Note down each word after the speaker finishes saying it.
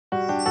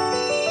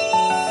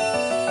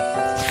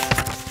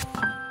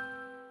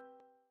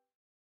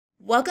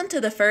Welcome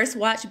to the first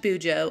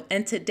WatchBujo,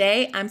 and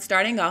today I'm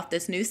starting off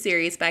this new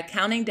series by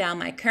counting down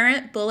my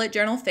current bullet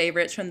journal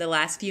favorites from the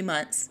last few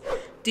months.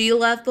 Do you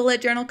love bullet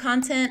journal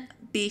content?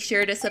 Be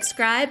sure to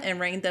subscribe and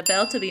ring the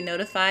bell to be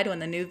notified when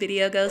the new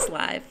video goes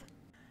live.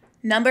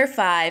 Number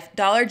 5,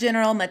 Dollar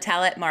General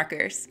Metallic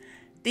Markers.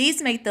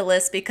 These make the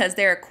list because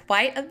they're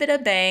quite a bit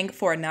of bang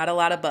for not a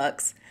lot of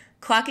bucks.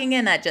 Clocking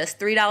in at just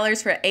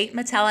 $3 for 8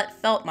 metallic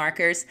felt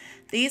markers,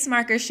 these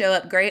markers show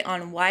up great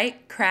on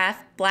white,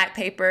 craft, black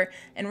paper,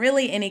 and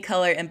really any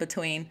color in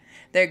between.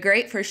 They're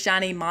great for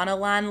shiny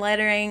monoline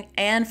lettering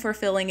and for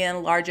filling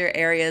in larger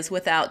areas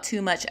without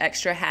too much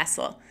extra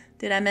hassle.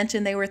 Did I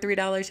mention they were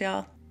 $3,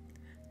 y'all?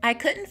 I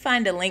couldn't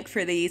find a link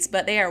for these,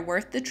 but they are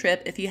worth the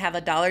trip if you have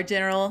a Dollar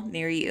General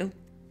near you.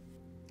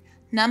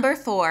 Number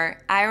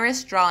 4,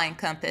 Iris Drawing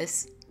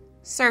Compass.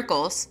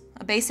 Circles,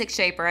 a basic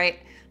shape, right?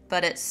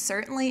 But it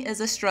certainly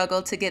is a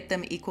struggle to get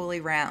them equally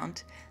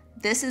round.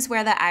 This is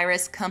where the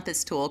Iris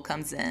Compass tool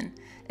comes in.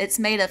 It's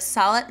made of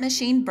solid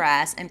machined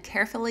brass and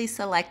carefully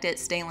selected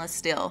stainless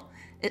steel.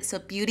 It's a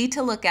beauty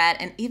to look at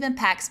and even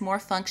packs more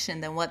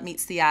function than what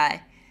meets the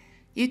eye.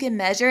 You can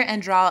measure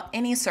and draw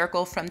any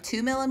circle from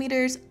 2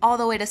 millimeters all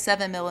the way to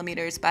 7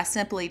 millimeters by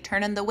simply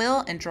turning the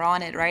wheel and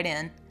drawing it right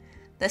in.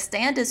 The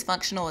stand is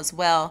functional as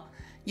well.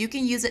 You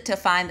can use it to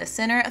find the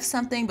center of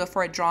something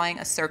before drawing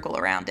a circle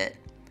around it.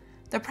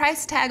 The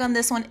price tag on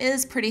this one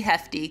is pretty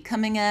hefty,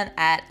 coming in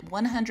at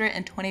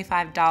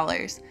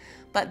 $125,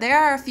 but there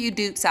are a few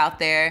dupes out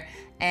there,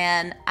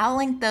 and I'll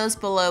link those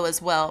below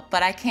as well,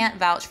 but I can't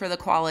vouch for the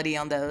quality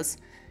on those.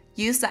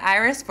 Use the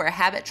Iris for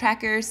habit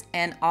trackers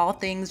and all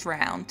things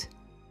round.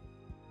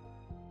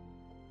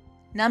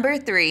 Number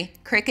 3,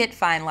 Cricut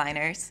Fine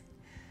Liners.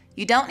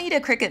 You don't need a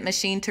Cricut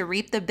machine to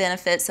reap the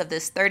benefits of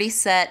this 30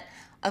 set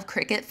of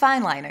Cricut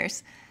Fine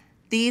Liners.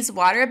 These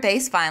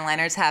water-based fine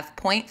liners have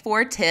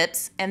 0.4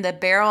 tips, and the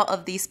barrel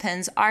of these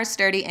pens are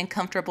sturdy and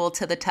comfortable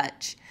to the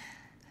touch.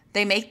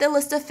 They make the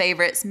list of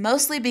favorites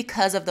mostly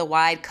because of the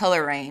wide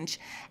color range,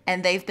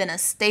 and they've been a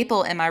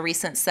staple in my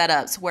recent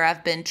setups where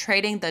I've been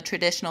trading the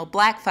traditional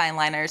black fine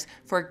liners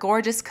for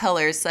gorgeous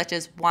colors such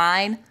as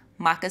wine,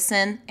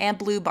 moccasin, and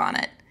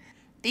bluebonnet.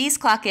 These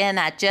clock in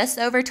at just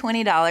over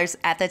 $20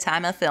 at the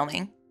time of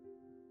filming.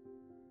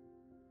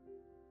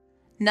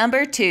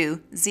 Number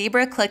 2,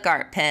 Zebra Click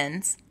Art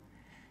Pens.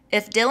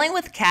 If dealing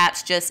with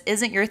caps just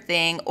isn't your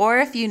thing, or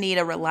if you need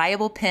a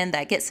reliable pen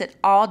that gets it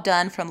all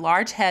done from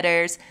large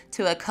headers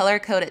to a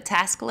color-coded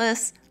task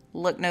list,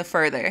 look no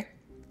further.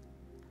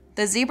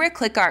 The Zebra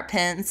Click Art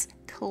pens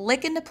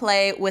click into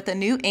play with a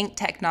new ink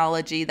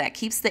technology that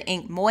keeps the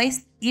ink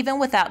moist even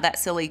without that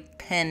silly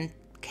pen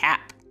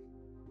cap.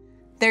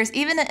 There's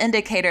even an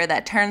indicator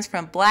that turns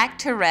from black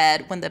to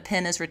red when the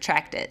pen is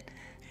retracted.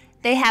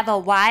 They have a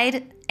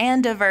wide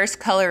and diverse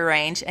color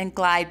range and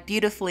glide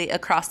beautifully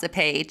across the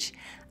page.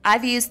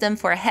 I've used them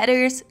for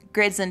headers,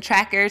 grids and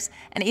trackers,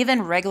 and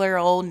even regular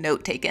old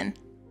note-taking.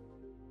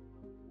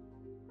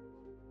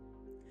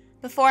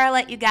 Before I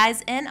let you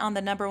guys in on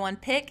the number 1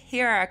 pick,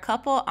 here are a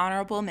couple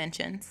honorable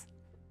mentions.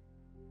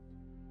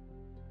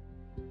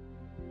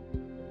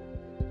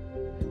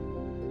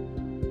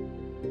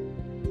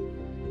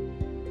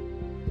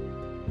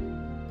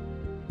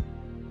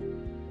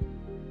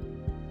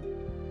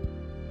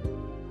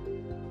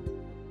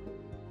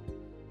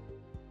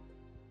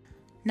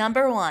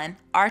 Number 1,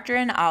 Archer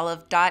and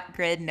Olive Dot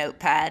Grid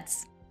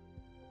Notepads.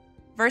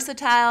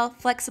 Versatile,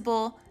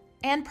 flexible,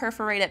 and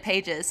perforated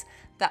pages,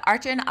 the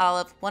Archer and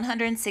Olive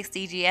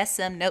 160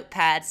 GSM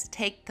notepads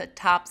take the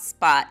top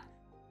spot.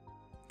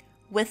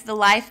 With the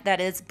life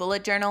that is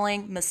bullet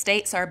journaling,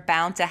 mistakes are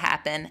bound to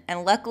happen,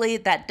 and luckily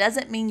that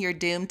doesn't mean you're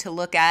doomed to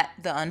look at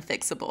the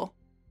unfixable.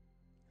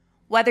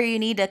 Whether you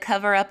need to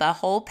cover up a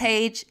whole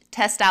page,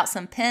 test out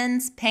some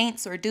pens,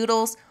 paints, or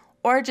doodles,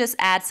 or just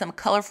add some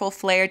colorful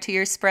flair to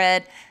your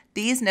spread,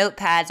 these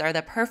notepads are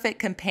the perfect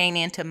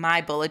companion to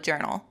my bullet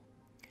journal.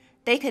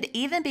 They could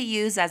even be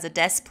used as a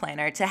desk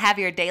planner to have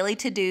your daily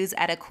to-dos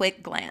at a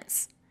quick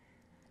glance.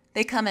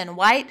 They come in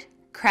white,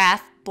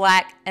 craft,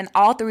 black, and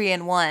all 3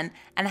 in 1,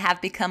 and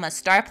have become a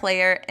star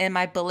player in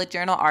my bullet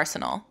journal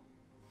arsenal.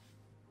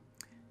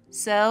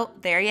 So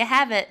there you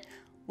have it.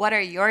 What are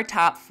your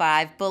top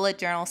 5 bullet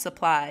journal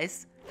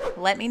supplies?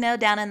 Let me know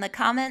down in the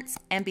comments,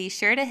 and be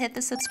sure to hit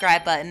the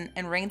subscribe button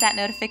and ring that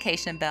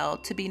notification bell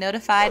to be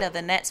notified of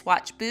the next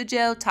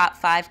WatchBujo Top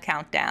 5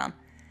 Countdown.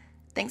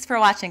 Thanks for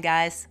watching,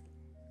 guys.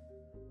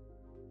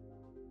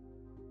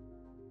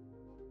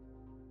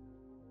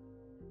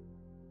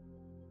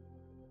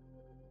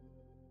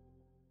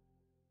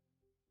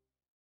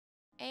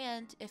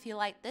 And if you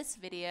like this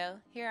video,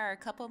 here are a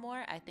couple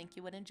more I think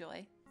you would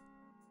enjoy.